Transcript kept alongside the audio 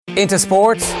into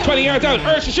sports. 20 yards out,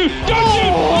 Ursha shoot,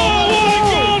 Duggan! Oh, what a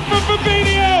goal from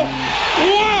Fabinho!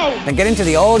 Wow! Then get into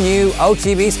the all-new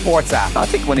OTB Sports app. I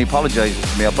think when he apologises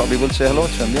to me, I probably will say hello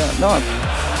to him, yeah. No.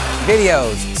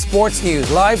 Videos, sports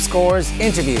news, live scores,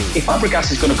 interviews. If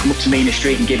Fabregas is going to come up to me in the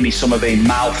street and give me some of the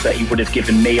mouth that he would have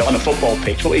given me on a football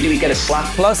pitch, what do we do? We get a slap.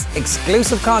 Plus,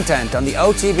 exclusive content on the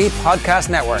OTB Podcast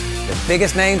Network. The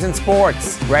biggest names in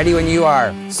sports. Ready when you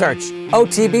are. Search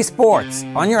OTB Sports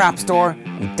on your app store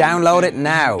and download it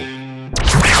now.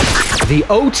 The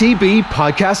OTB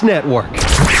Podcast Network.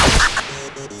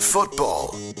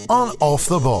 Football on Off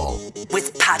the Ball.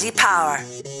 With Paddy Power.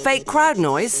 Fake crowd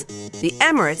noise? The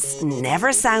Emirates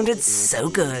never sounded so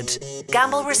good.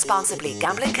 Gamble responsibly.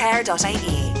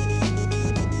 Gamblingcare.ie.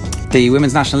 The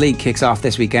Women's National League kicks off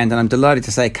this weekend, and I'm delighted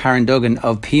to say Karen Duggan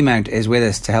of Peamount is with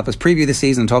us to help us preview the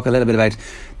season and talk a little bit about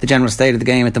the general state of the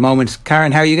game at the moment.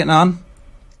 Karen, how are you getting on?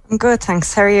 I'm good,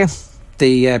 thanks. How are you?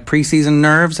 The pre-season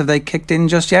nerves, have they kicked in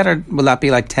just yet, or will that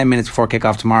be like 10 minutes before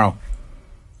kick-off tomorrow?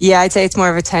 Yeah, I'd say it's more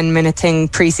of a 10-minute thing.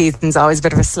 Pre-season's always a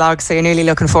bit of a slog, so you're nearly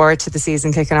looking forward to the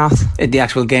season kicking off. The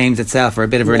actual games itself are a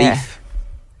bit of relief.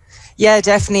 Yeah,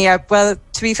 definitely. Well,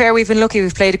 to be fair, we've been lucky.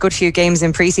 We've played a good few games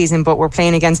in pre-season, but we're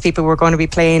playing against people we're going to be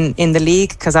playing in the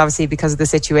league because of the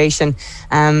situation,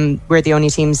 we're the only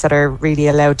teams that are really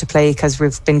allowed to play because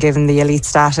we've been given the elite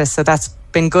status. So that's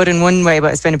been good in one way,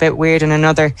 but it's been a bit weird in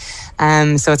another.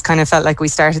 So it's kind of felt like we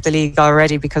started the league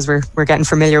already because we're getting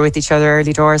familiar with each other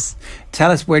early doors.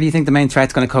 Tell us, where do you think the main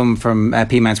threat's going to come from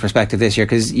Peamount's perspective this year?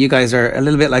 Because you guys are a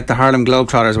little bit like the Harlem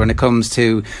Globetrotters when it comes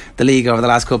to the league over the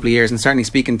last couple of years, and certainly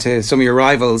speaking to some of your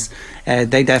rivals,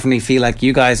 they definitely feel like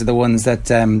you guys are the ones that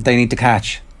they need to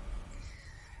catch.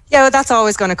 Yeah, well, that's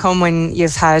always going to come when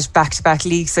you've had back-to-back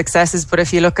league successes. But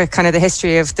if you look at kind of the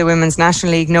history of the Women's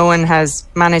National League, no one has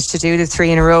managed to do the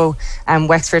 3 in a row.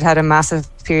 Wexford had a massive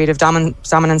period of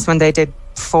dominance when they did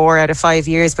 4 out of 5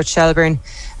 years, but Shelburne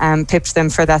pipped them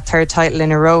for that 3rd title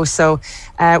in a row. So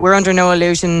we're under no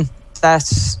illusion that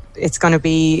it's going to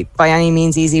be by any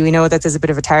means easy. We know that there's a bit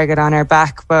of a target on our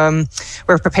back. We're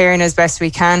preparing as best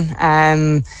we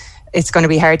can. It's going to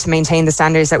be hard to maintain the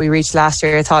standards that we reached last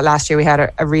year. I thought last year we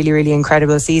had a really, really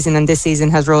incredible season, and this season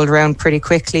has rolled around pretty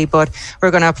quickly, but we're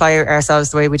going to apply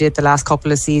ourselves the way we did the last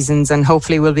couple of seasons, and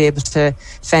hopefully we'll be able to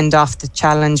fend off the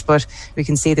challenge. But we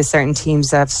can see that certain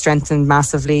teams have strengthened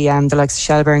massively, the likes of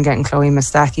Shelburne getting Chloe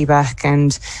Mustaki back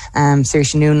and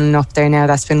Saoirse Noonan up there now.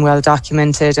 That's been well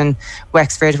documented. And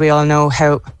Wexford, we all know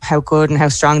how good and how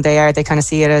strong they are. They kind of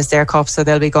see it as their cup, so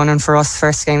they'll be gunning for us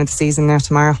first game of the season now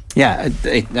tomorrow. Yeah,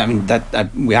 I mean, that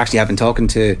we actually have been talking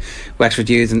to Wexford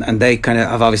youth, and they kind of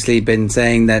have obviously been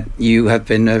saying that you have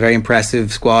been a very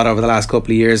impressive squad over the last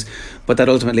couple of years, but that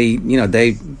ultimately, you know,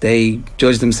 they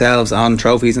judge themselves on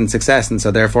trophies and success, and so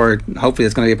therefore hopefully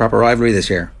it's going to be a proper rivalry this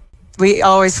year. We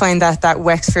always find that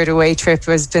Wexford away trip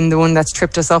has been the one that's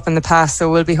tripped us up in the past,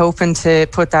 so we'll be hoping to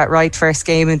put that right first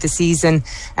game of the season,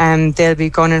 and they'll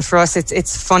be gunning for us.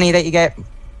 It's funny that you get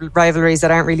rivalries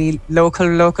that aren't really local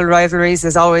rivalries.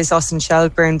 There's always us and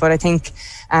Shelburne, but I think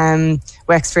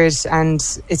Wexford, and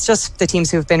it's just the teams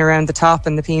who have been around the top,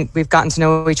 and we've gotten to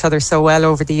know each other so well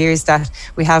over the years that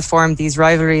we have formed these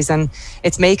rivalries, and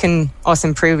it's making us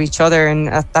improve each other, and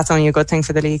that's only a good thing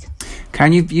for the league.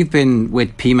 Karen, you've been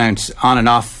with Peamount on and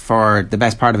off for the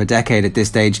best part of a decade at this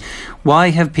stage.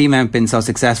 Why have Peamount been so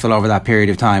successful over that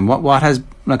period of time? What has,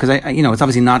 because it's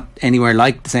obviously not anywhere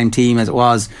like the same team as it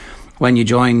was when you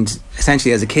joined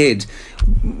essentially as a kid.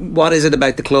 What is it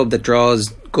about the club that draws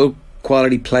good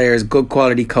quality players, good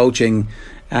quality coaching,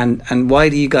 and why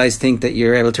do you guys think that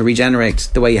you're able to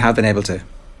regenerate the way you have been able to?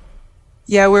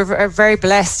 Yeah, we're very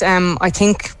blessed. I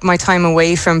think my time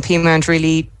away from Peamount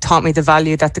really taught me the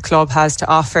value that the club has to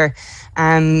offer.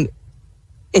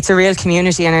 It's a real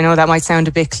community, and I know that might sound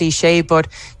a bit cliche, but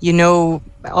you know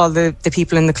all the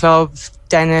people in the club,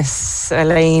 Dennis,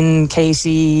 Elaine,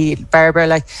 Katie, Barbara,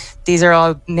 like these are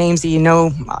all names that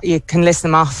you can list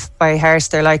them off by heart.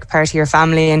 They're like part of your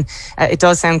family, and it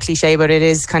does sound cliche, but it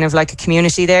is kind of like a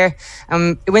community there.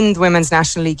 In the Women's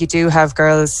National League, you do have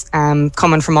girls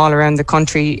coming from all around the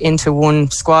country into one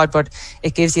squad, but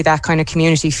it gives you that kind of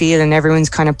community feel, and everyone's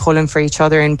kind of pulling for each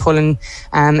other and pulling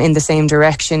in the same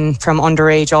direction from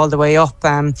underage all the way up.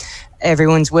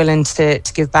 Everyone's willing to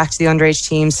give back to the underage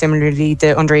teams. Similarly,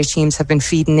 the underage teams have been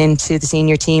feeding into the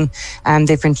senior team, and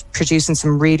they've been producing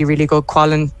some really, really good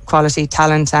quality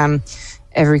talent.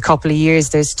 every couple of years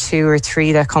there's 2 or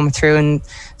 3 that come through and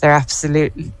they're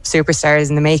absolute superstars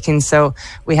in the making. So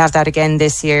we have that again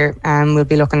this year. We'll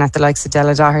be looking at the likes of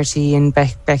Della Doherty and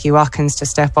Becky Watkins to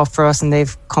step up for us, and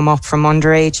they've come up from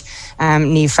underage.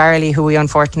 Niamh Farrelly, who we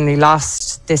unfortunately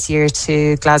lost this year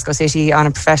to Glasgow City on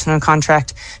a professional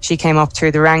contract, she came up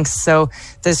through the ranks. So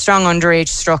there's strong underage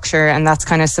structure, and that's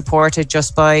kind of supported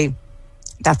just by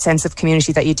that sense of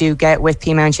community that you do get with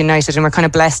Peamount United. And we're kind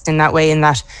of blessed in that way, in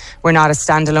that we're not a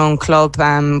standalone club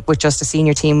with just a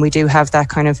senior team. We do have that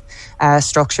kind of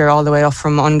structure all the way up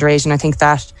from underage, and I think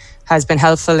that has been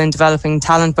helpful in developing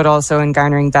talent, but also in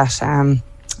garnering that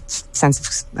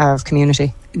sense of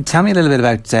community. Tell me a little bit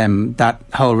about that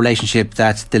whole relationship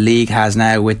that the league has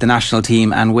now with the national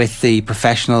team and with the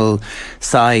professional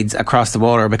sides across the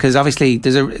border, because obviously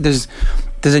there's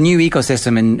a new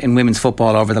ecosystem in women's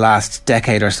football over the last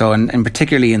decade or so, and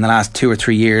particularly in the last 2 or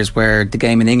 3 years, where the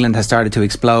game in England has started to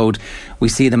explode. We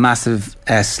see the massive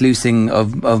sluicing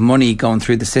of money going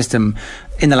through the system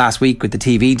in the last week with the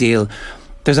TV deal.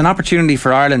 There's an opportunity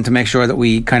for Ireland to make sure that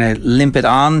we kind of limp it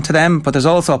on to them, but there's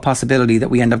also a possibility that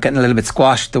we end up getting a little bit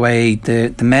squashed the way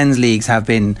the men's leagues have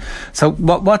been. So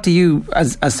what do you,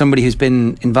 as somebody who's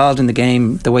been involved in the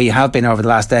game the way you have been over the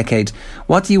last decade,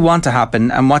 what do you want to happen,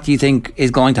 and what do you think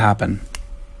is going to happen?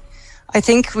 I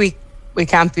think we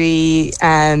can't be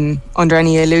under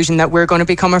any illusion that we're going to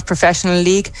become a professional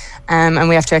league, and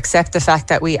we have to accept the fact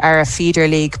that we are a feeder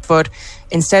league. But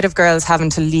instead of girls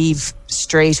having to leave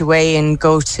straight away and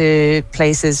go to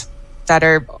places that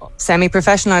are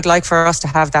semi-professional, I'd like for us to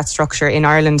have that structure in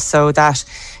Ireland, so that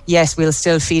yes, we'll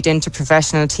still feed into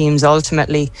professional teams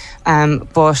ultimately,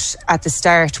 but at the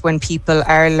start, when people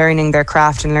are learning their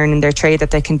craft and learning their trade,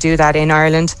 that they can do that in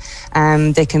Ireland.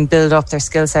 They can build up their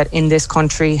skill set in this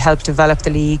country, help develop the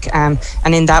league, and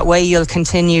in that way you'll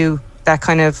continue that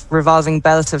kind of revolving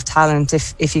belt of talent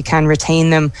if you can retain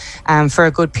them for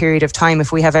a good period of time.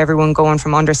 If we have everyone going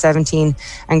from under 17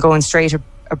 and going straight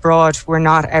abroad, we're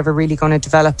not ever really going to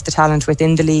develop the talent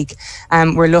within the league.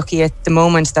 We're lucky at the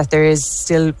moment that there is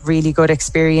still really good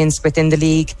experience within the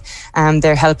league.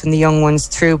 They're helping the young ones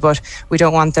through, but we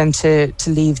don't want them to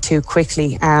leave too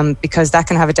quickly, because that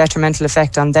can have a detrimental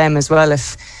effect on them as well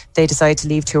if they decide to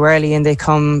leave too early and they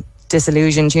come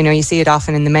disillusioned. You know, you see it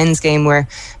often in the men's game where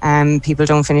people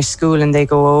don't finish school and they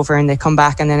go over and they come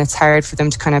back, and then it's hard for them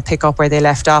to kind of pick up where they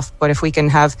left off. But if we can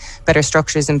have better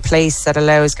structures in place that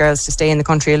allows girls to stay in the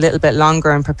country a little bit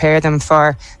longer and prepare them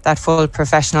for that full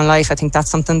professional life, I think that's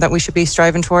something that we should be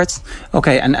striving towards.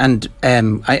 Okay, and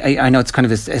I know it's kind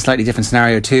of a slightly different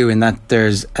scenario too, in that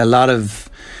there's a lot of,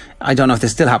 I don't know if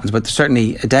this still happens, but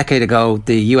certainly a decade ago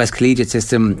the US collegiate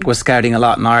system was scouting a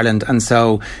lot in Ireland, and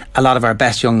so a lot of our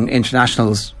best young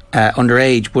internationals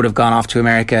underage would have gone off to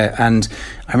America. And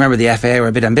I remember the FA were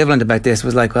a bit ambivalent about this. It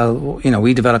was like, well, you know,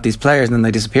 we develop these players and then they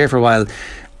disappear for a while.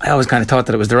 I always kind of thought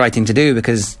that it was the right thing to do,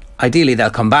 because ideally they'll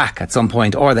come back at some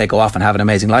point, or they go off and have an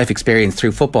amazing life experience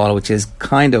through football, which is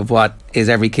kind of what is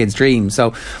every kid's dream.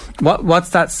 So what's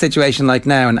that situation like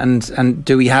now, and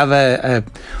do we have a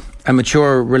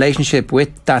mature relationship with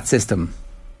that system?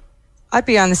 I'd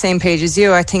be on the same page as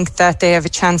you. I think that they have a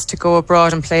chance to go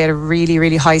abroad and play at a really,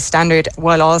 really high standard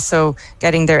while also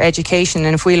getting their education.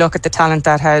 And if we look at the talent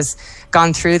that has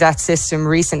gone through that system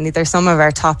recently, there's some of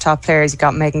our top players. You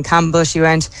got Megan Campbell, she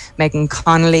went, Megan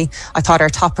Connolly. I thought our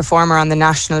top performer on the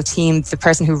national team, the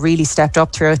person who really stepped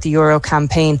up throughout the Euro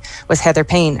campaign, was Heather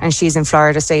Payne, and she's in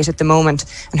Florida State at the moment.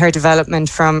 And her development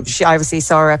she obviously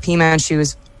saw her at Peamount, she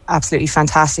was absolutely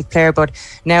fantastic player, but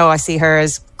now I see her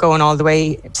as going all the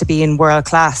way to be in world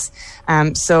class.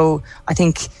 So I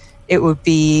think it would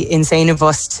be insane of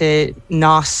us to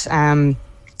not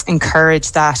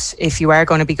encourage that. If you are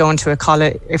going to be going to a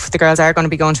college, if the girls are going to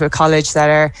be going to a college that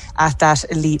are at that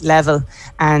elite level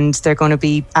and they're going to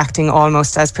be acting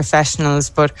almost as professionals,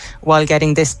 but while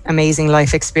getting this amazing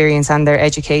life experience and their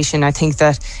education, I think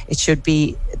that it should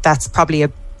be, that's probably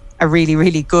a really,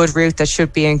 really good route that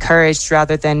should be encouraged,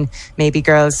 rather than maybe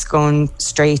girls going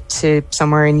straight to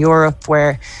somewhere in Europe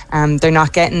where they're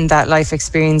not getting that life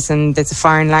experience and it's a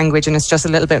foreign language and it's just a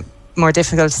little bit more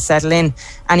difficult to settle in.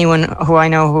 Anyone who I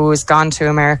know who has gone to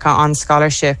America on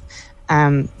scholarship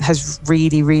has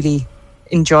really, really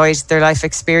enjoyed their life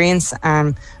experience,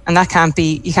 and that can't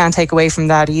be, you can't take away from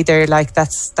that either. Like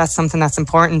that's something that's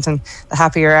important, and the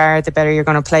happier you are, the better you're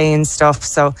going to play and stuff.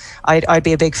 So I'd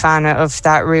be a big fan of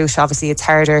that route. Obviously it's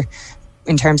harder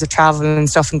in terms of travel and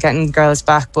stuff and getting girls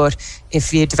back, but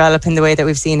if you develop in the way that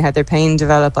we've seen Heather Payne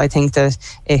develop, I think that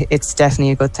it's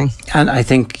definitely a good thing. And I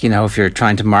think, you know, if you're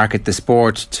trying to market the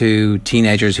sport to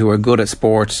teenagers who are good at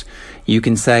sport, you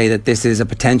can say that this is a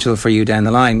potential for you down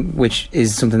the line, which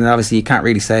is something that obviously you can't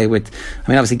really say with, I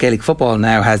mean, obviously Gaelic football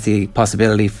now has the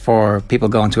possibility for people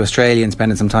going to Australia and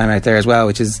spending some time out there as well,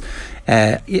 which is,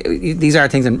 these are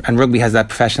things, and rugby has that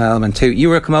professional element too. You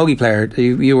were a camogie player,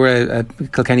 you were a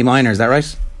Kilkenny minor, is that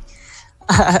right?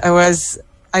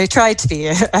 I tried to be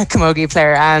a camogie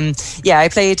player. I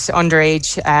played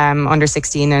underage, under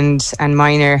 16 and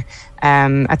minor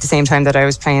at the same time that I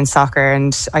was playing soccer,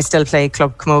 and I still play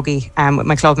club camogie with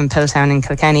my club in Peamount in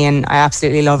Kilkenny, and I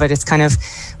absolutely love it. It's kind of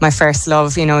my first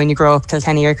love. You know, when you grow up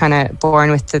Kilkenny, you're kind of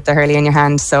born with the hurley in your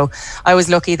hand. So I was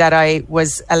lucky that I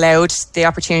was allowed the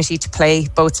opportunity to play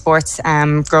both sports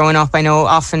growing up. I know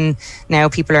often now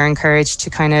people are encouraged to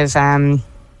kind of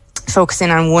focusing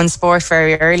on one sport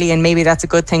very early, and maybe that's a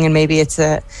good thing and maybe it's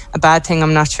a bad thing.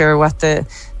 I'm not sure what the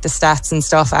stats and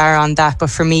stuff are on that, but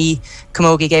for me,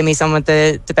 camogie gave me some of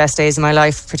the best days of my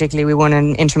life. Particularly, we won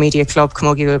an intermediate club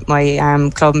camogie with my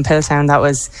club in Peamount. That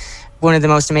was one of the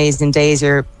most amazing days.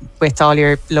 You're with all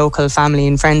your local family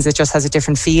and friends. It just has a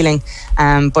different feeling.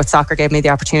 But soccer gave me the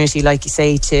opportunity, like you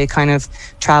say, to kind of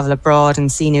travel abroad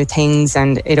and see new things,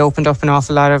 and it opened up an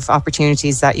awful lot of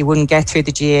opportunities that you wouldn't get through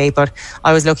the GAA. But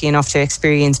I was lucky enough to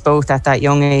experience both at that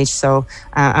young age, so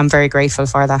I'm very grateful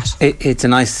for that. It's a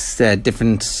nice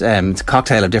different it's a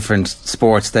cocktail of different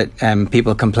sports that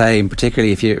people can play,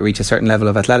 particularly if you reach a certain level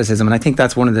of athleticism. And I think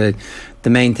that's one of the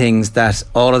main things that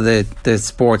all of the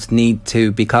sports need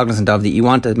to be cognizant of, that you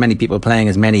want as many people playing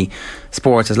as many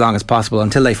sports as long as possible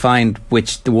until they find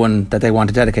the one that they want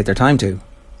to dedicate their time to.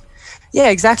 Yeah,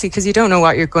 exactly, because you don't know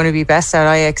what you're going to be best at.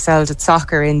 I excelled at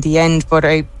soccer in the end, but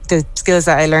the skills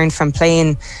that I learned from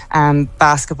playing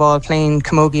basketball, playing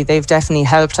camogie, they've definitely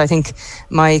helped. I think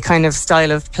my kind of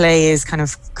style of play is kind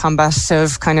of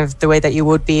combative, kind of the way that you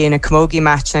would be in a camogie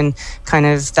match, and kind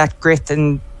of that grit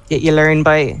and you learn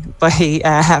by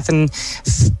having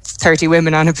 30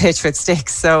 women on a pitch with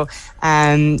sticks. So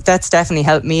that's definitely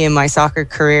helped me in my soccer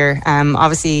career.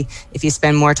 Obviously, if you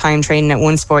spend more time training at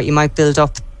one sport, you might build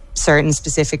up certain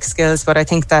specific skills, but I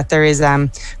think that there is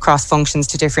cross functions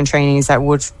to different trainings that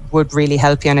would really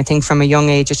help you, and I think from a young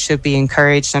age it should be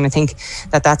encouraged, and I think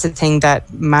that that's a thing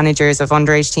that managers of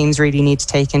underage teams really need to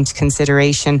take into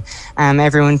consideration.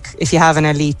 Everyone, if you have an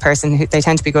elite person, they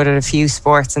tend to be good at a few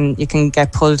sports and you can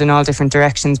get pulled in all different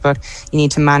directions, but you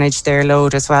need to manage their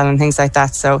load as well and things like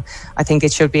that. So I think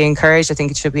it should be encouraged, I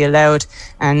think it should be allowed,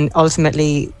 and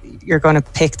ultimately you're going to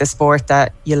pick the sport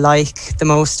that you like the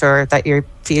most, or that you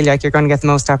feel like you're going to get the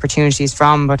most opportunities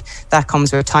from, but that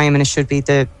comes with time, and it should be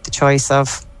the choice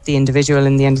of the individual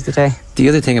in the end of the day. The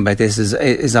other thing about this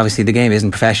is obviously the game isn't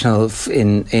professional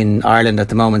in Ireland at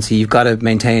the moment, so you've got to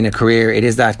maintain a career. It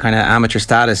is that kind of amateur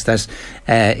status that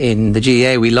in the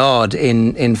GAA we laud.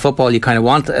 In football you kind of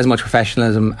want as much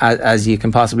professionalism as you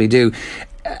can possibly do.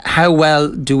 How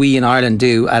well do we in Ireland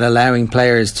do at allowing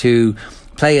players to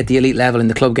play at the elite level in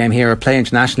the club game here, or play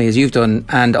internationally as you've done,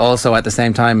 and also at the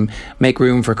same time make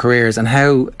room for careers? And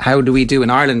how do we do in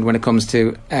Ireland when it comes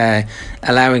to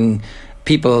allowing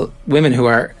people, women who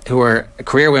are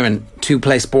career women, to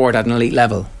play sport at an elite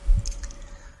level?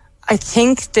 I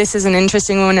think this is an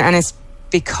interesting one, and it's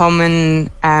becoming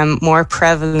more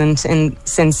prevalent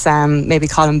since maybe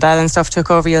Colin Bell and stuff took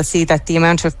over. You'll see that the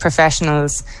amount of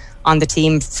professionals on the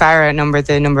team far outnumber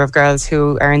the number of girls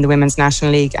who are in the Women's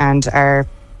National League and are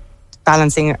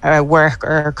balancing work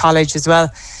or college as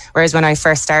well. Whereas when I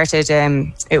first started,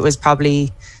 it was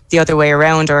probably the other way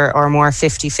around, or more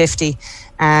 50-50.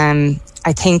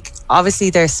 I think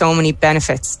obviously there's so many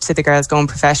benefits to the girls going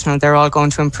professional. They're all going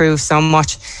to improve so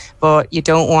much, but you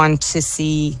don't want to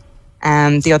see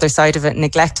the other side of it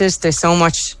neglected. There's so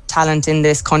much talent in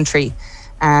this country,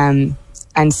 and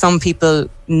some people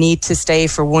need to stay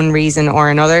for one reason or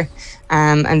another,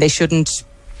 and they shouldn't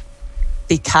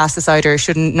be cast aside or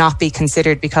should not be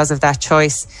considered because of that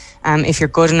choice. If you're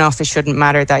good enough, it shouldn't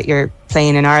matter that you're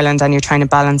playing in Ireland and you're trying to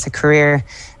balance a career.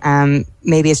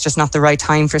 Maybe it's just not the right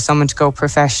time for someone to go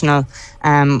professional,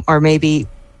 or maybe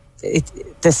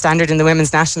the standard in the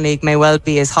Women's National League may well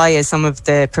be as high as some of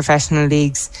the professional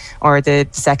leagues or the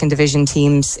second division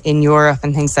teams in Europe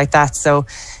and things like that. So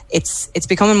it's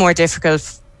becoming more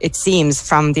difficult, it seems,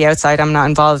 from the outside. I'm not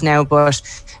involved now, but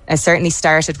it certainly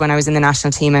started when I was in the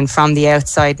national team, and from the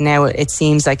outside now it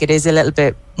seems like it is a little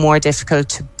bit more difficult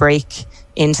to break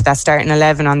into that starting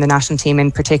 11 on the national team,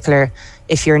 in particular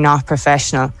if you're not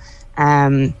professional.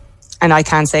 And I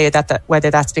can't say that whether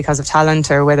that's because of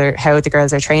talent or whether how the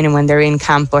girls are training when they're in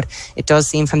camp, but it does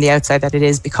seem from the outside that it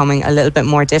is becoming a little bit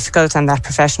more difficult, and that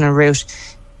professional route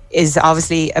is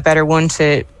obviously a better one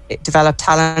to develop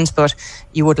talent, but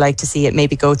you would like to see it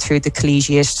maybe go through the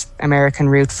collegiate American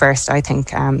route first, I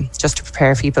think, just to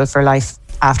prepare people for life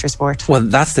after sport. Well,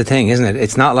 that's the thing, isn't it?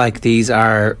 It's not like these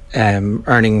are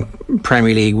earning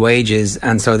Premier League wages,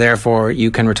 and so therefore you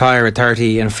can retire at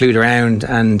 30 and flute around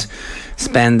and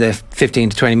spend the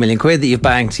 15 to 20 million quid that you've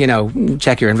banked,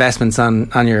 check your investments on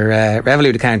your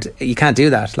Revolut account. You can't do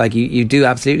that. Like, you do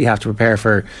absolutely have to prepare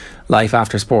for life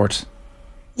after sport.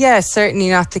 Yeah, certainly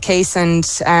not the case, and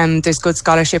there's good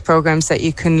scholarship programs that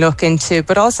you can look into,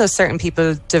 but also certain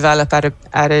people develop at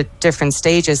a different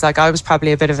stages. Like, I was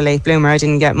probably a bit of a late bloomer. I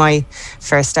didn't get my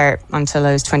first start until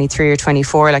I was 23 or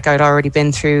 24. Like, I'd already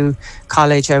been through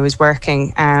college, I was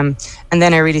working, and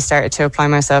then I really started to apply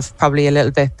myself probably a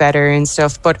little bit better and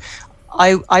stuff. But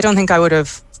I don't think I would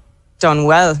have done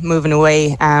well moving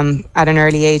away. At an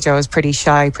early age, I was pretty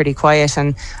shy, pretty quiet,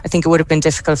 and I think it would have been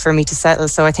difficult for me to settle.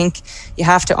 So I think you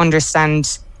have to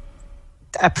understand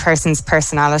a person's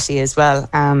personality as well.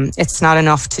 It's not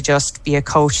enough to just be a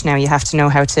coach now. You have to know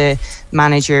how to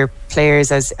manage your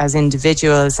players as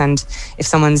individuals, and if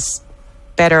someone's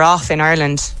better off in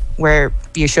Ireland, where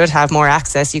you should have more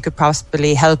access, you could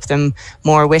possibly help them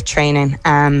more with training.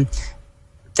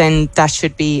 Then that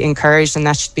should be encouraged and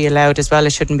that should be allowed as well.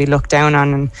 It shouldn't be looked down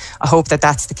on, and I hope that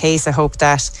that's the case. I hope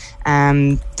that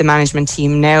the management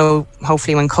team now,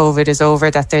 hopefully when COVID is over,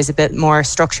 that there's a bit more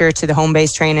structure to the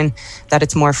home-based training, that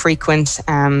it's more frequent,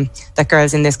 that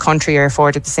girls in this country are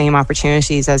afforded the same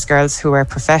opportunities as girls who are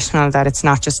professional, that it's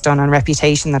not just done on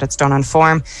reputation, that it's done on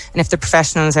form. And if the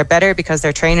professionals are better because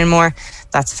they're training more,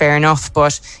 that's fair enough.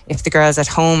 But if the girls at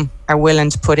home are willing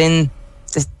to put in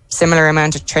the similar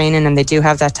amount of training and they do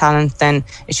have that talent, then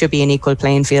it should be an equal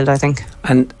playing field, I think.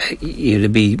 And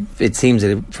it seems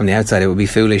that from the outside it would be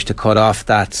foolish to cut off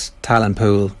that talent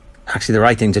pool. Actually, the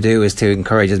right thing to do is to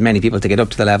encourage as many people to get up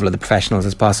to the level of the professionals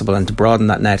as possible and to broaden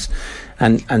that net,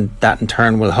 and that in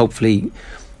turn will hopefully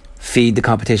feed the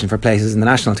competition for places in the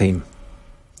national team.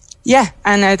 Yeah,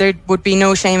 and there would be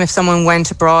no shame if someone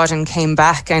went abroad and came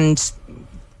back and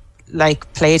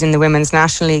played in the Women's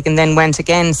National League and then went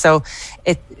again. So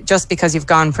it just because you've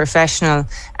gone professional,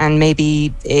 and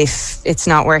maybe if it's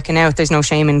not working out, there's no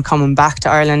shame in coming back to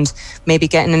Ireland, maybe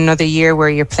getting another year where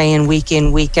you're playing week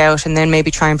in, week out, and then maybe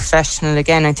trying professional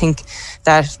again. I think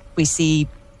that we see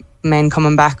men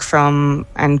coming back from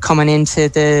and coming into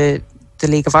the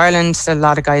League of Ireland. A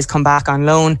lot of guys come back on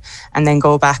loan and then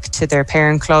go back to their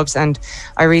parent clubs, and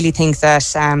I really think that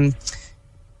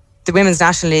the Women's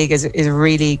National League is a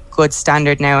really good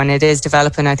standard now, and it is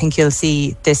developing. I think you'll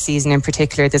see this season in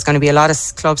particular, there's going to be a lot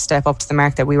of clubs step up to the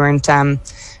mark that we weren't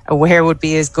aware would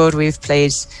be as good. We've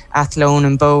played Athlone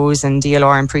and Bowes and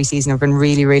DLR in pre-season. I've been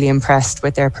really, really impressed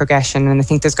with their progression, and I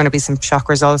think there's going to be some shock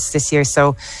results this year.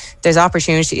 So there's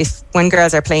opportunity. When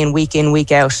girls are playing week in,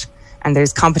 week out, and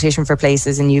there's competition for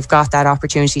places, and you've got that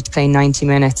opportunity to play 90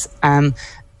 minutes,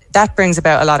 that brings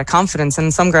about a lot of confidence,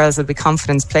 and some girls will be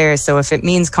confidence players. So if it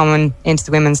means coming into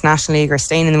the Women's National League or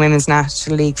staying in the Women's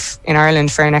National League in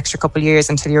Ireland for an extra couple of years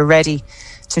until you're ready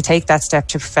to take that step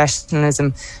to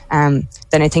professionalism, then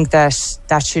I think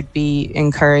that should be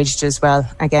encouraged as well.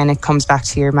 Again, it comes back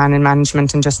to your man in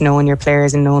management and just knowing your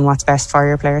players and knowing what's best for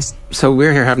your players. So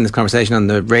we're here having this conversation on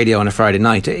the radio on a Friday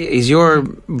night. Is your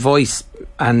voice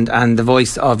and the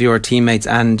voice of your teammates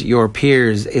and your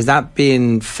peers, is that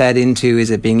being fed into? Is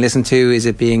it being listened to? Is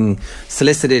it being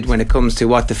solicited when it comes to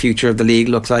what the future of the league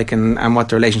looks like and what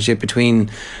the relationship between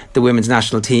the women's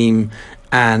national team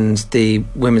and the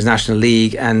Women's National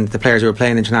League and the players who are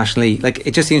playing internationally? Like,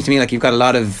 it just seems to me like you've got a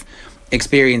lot of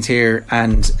experience here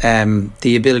and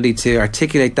the ability to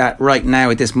articulate that right now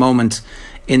at this moment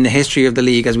in the history of the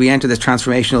league as we enter this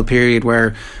transformational period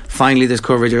where finally there's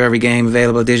coverage of every game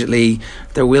available digitally.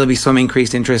 There will be some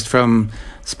increased interest from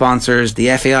sponsors. The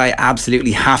FAI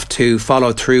absolutely have to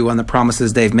follow through on the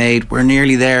promises they've made. We're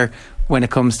nearly there when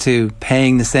it comes to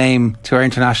paying the same to our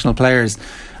international players.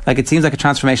 Like, it seems like a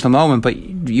transformational moment, but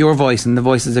your voice and the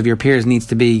voices of your peers needs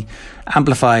to be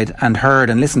amplified and heard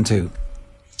and listened to.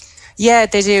 Yeah,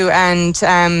 they do, and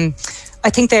I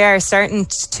think they are starting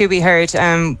to be heard.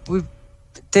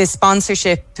 The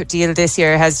sponsorship deal this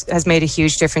year has made a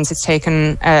huge difference. It's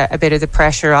taken a bit of the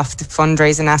pressure off the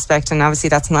fundraising aspect, and obviously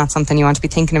that's not something you want to be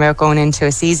thinking about going into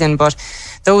a season, but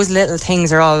those little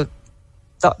things are all,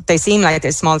 they seem like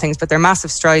they're small things, but they're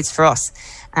massive strides for us.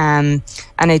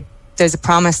 There's a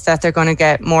promise that they're going to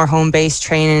get more home-based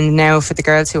training now for the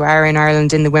girls who are in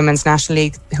Ireland in the Women's National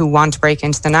League who want to break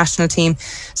into the national team.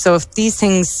 So if these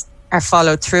things are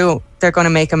followed through, they're going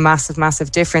to make a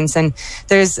massive difference. And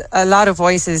there's a lot of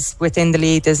voices within the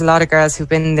league. There's a lot of girls who've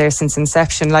been there since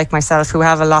inception, like myself, who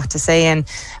have a lot to say. And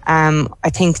I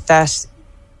think that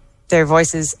their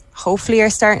voices hopefully are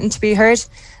starting to be heard.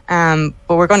 But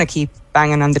we're going to keep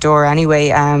banging on the door anyway,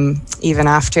 even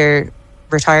after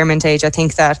retirement age. I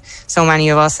think that so many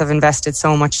of us have invested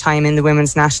so much time in the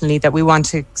Women's National League that we want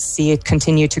to see it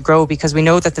continue to grow, because we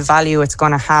know that the value it's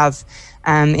going to have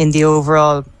in the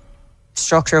overall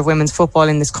structure of women's football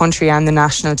in this country and the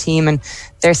national team. And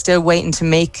they're still waiting to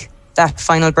make that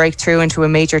final breakthrough into a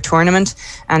major tournament.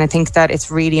 And I think that it's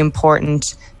really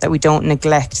important that we don't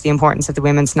neglect the importance of the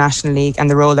Women's National League and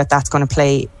the role that that's going to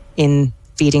play in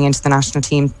feeding into the national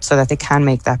team so that they can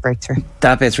make that breakthrough.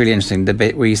 That bit's really interesting, the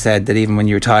bit where you said that even when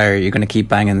you retire you're going to keep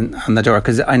banging on the door,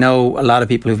 because I know a lot of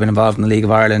people who've been involved in the League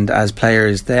of Ireland as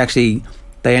players, they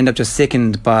end up just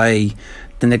sickened by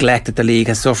the neglect that the league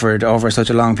has suffered over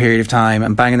such a long period of time,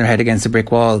 and banging their head against a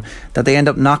brick wall, that they end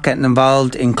up not getting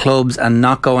involved in clubs and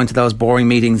not going to those boring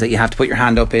meetings that you have to put your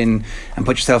hand up in and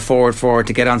put yourself forward for,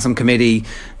 to get on some committee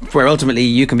where ultimately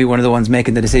you can be one of the ones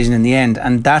making the decision in the end.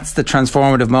 And that's the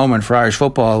transformative moment for Irish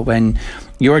football, when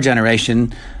your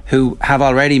generation, who have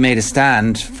already made a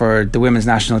stand for the women's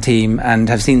national team and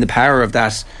have seen the power of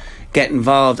that, get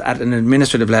involved at an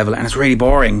administrative level. And it's really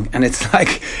boring, and it's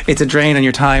like it's a drain on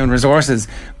your time and resources,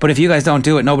 but if you guys don't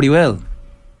do it, nobody will.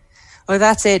 Well,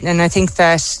 that's it. And I think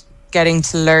that getting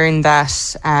to learn that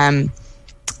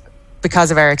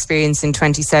because of our experience in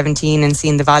 2017 and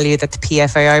seeing the value that the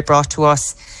PFAI brought to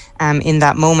us in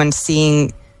that moment,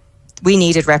 seeing we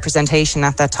needed representation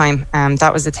at that time.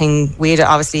 That was the thing. We had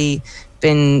obviously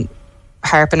been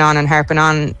harping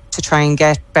on to try and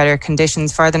get better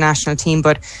conditions for the national team,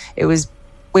 but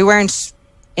we weren't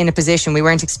in a position, we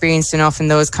weren't experienced enough in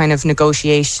those kind of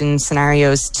negotiation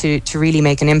scenarios to really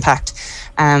make an impact.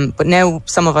 But now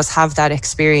some of us have that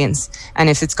experience, and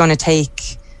if it's going to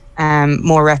take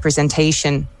more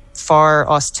representation for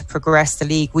us to progress the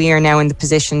league, we are now in the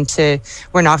position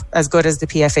we're not as good as the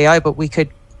PFAI, but we could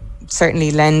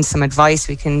certainly lend some advice.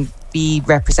 We can be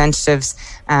representatives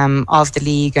of the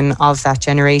league and of that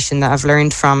generation that have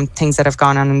learned from things that have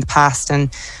gone on in the past.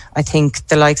 And I think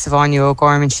the likes of Anya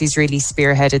O'Gorman, she's really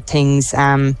spearheaded things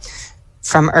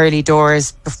from early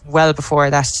doors, well before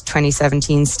that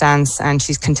 2017 stance, and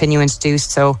she's continuing to do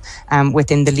so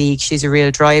within the league. She's a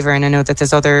real driver, and I know that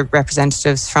there's other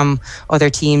representatives from other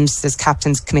teams, there's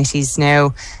captains committees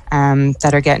now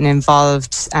that are getting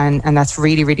involved, and that's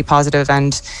really, really positive.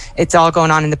 And it's all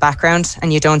going on in the background,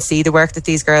 and you don't see the work that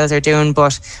these girls are doing,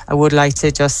 but I would like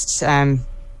to just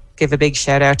give a big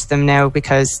shout out to them now,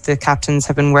 because the captains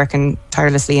have been working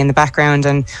tirelessly in the background,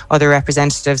 and other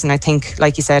representatives. And I think,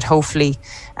 like you said, hopefully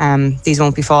these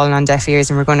won't be falling on deaf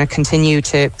ears, and we're going to continue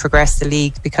to progress the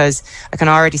league, because I can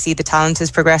already see the talent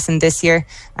is progressing this year.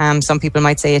 Some people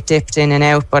might say it dipped in and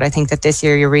out, but I think that this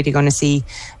year you're really going to see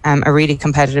a really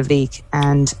competitive league,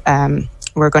 and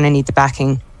we're going to need the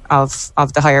backing of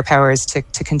the higher powers to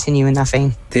continue in that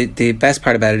vein. The best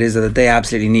part about it is that they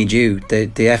absolutely need you.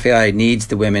 The FAI needs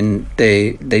the women.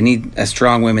 They need a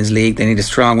strong women's league. They need a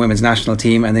strong women's national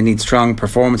team, and they need strong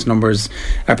performance numbers,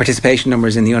 or participation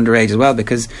numbers in the underage as well,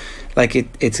 because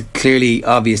it's a clearly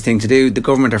obvious thing to do. The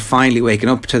government are finally waking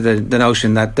up to the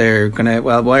notion that they're going to,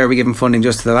 well, why are we giving funding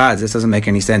just to the lads? This doesn't make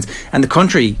any sense. And the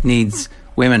country needs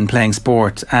women playing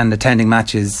sport and attending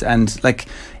matches, and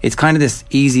it's kind of this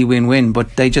easy win-win,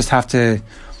 but they just have to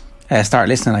start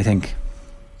listening, I think.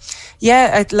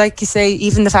 Yeah, like you say,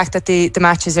 even the fact that the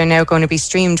matches are now going to be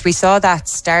streamed, we saw that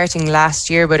starting last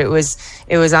year, but it was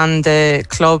on the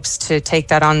clubs to take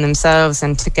that on themselves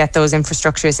and to get those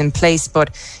infrastructures in place. But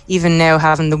even now,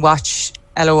 having the Watch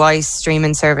LOI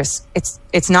streaming service,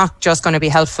 it's not just going to be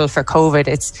helpful for COVID.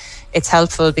 It's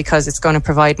helpful because it's going to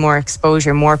provide more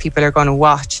exposure. More people are going to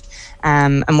watch,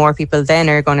 and more people then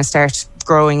are going to start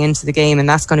growing into the game, and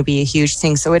that's going to be a huge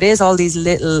thing. So it is all these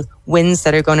little wins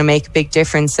that are going to make a big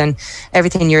difference, and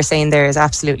everything you're saying there is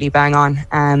absolutely bang on.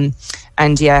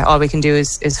 And yeah, all we can do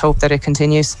is hope that it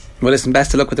continues. Well, listen,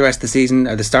 best of luck with the rest of the season,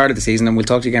 or the start of the season, and we'll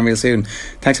talk to you again real soon.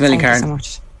 Thanks a million, Karen. Thank you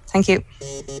so much. Thank you.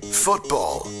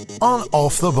 Football on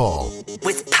Off the Ball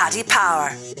with Paddy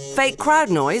Power. Fake crowd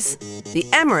noise? The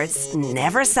Emirates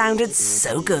never sounded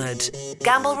so good.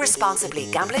 Gamble responsibly.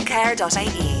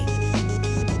 Gamblingcare.ie.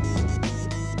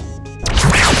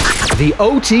 The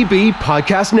OTB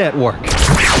Podcast Network.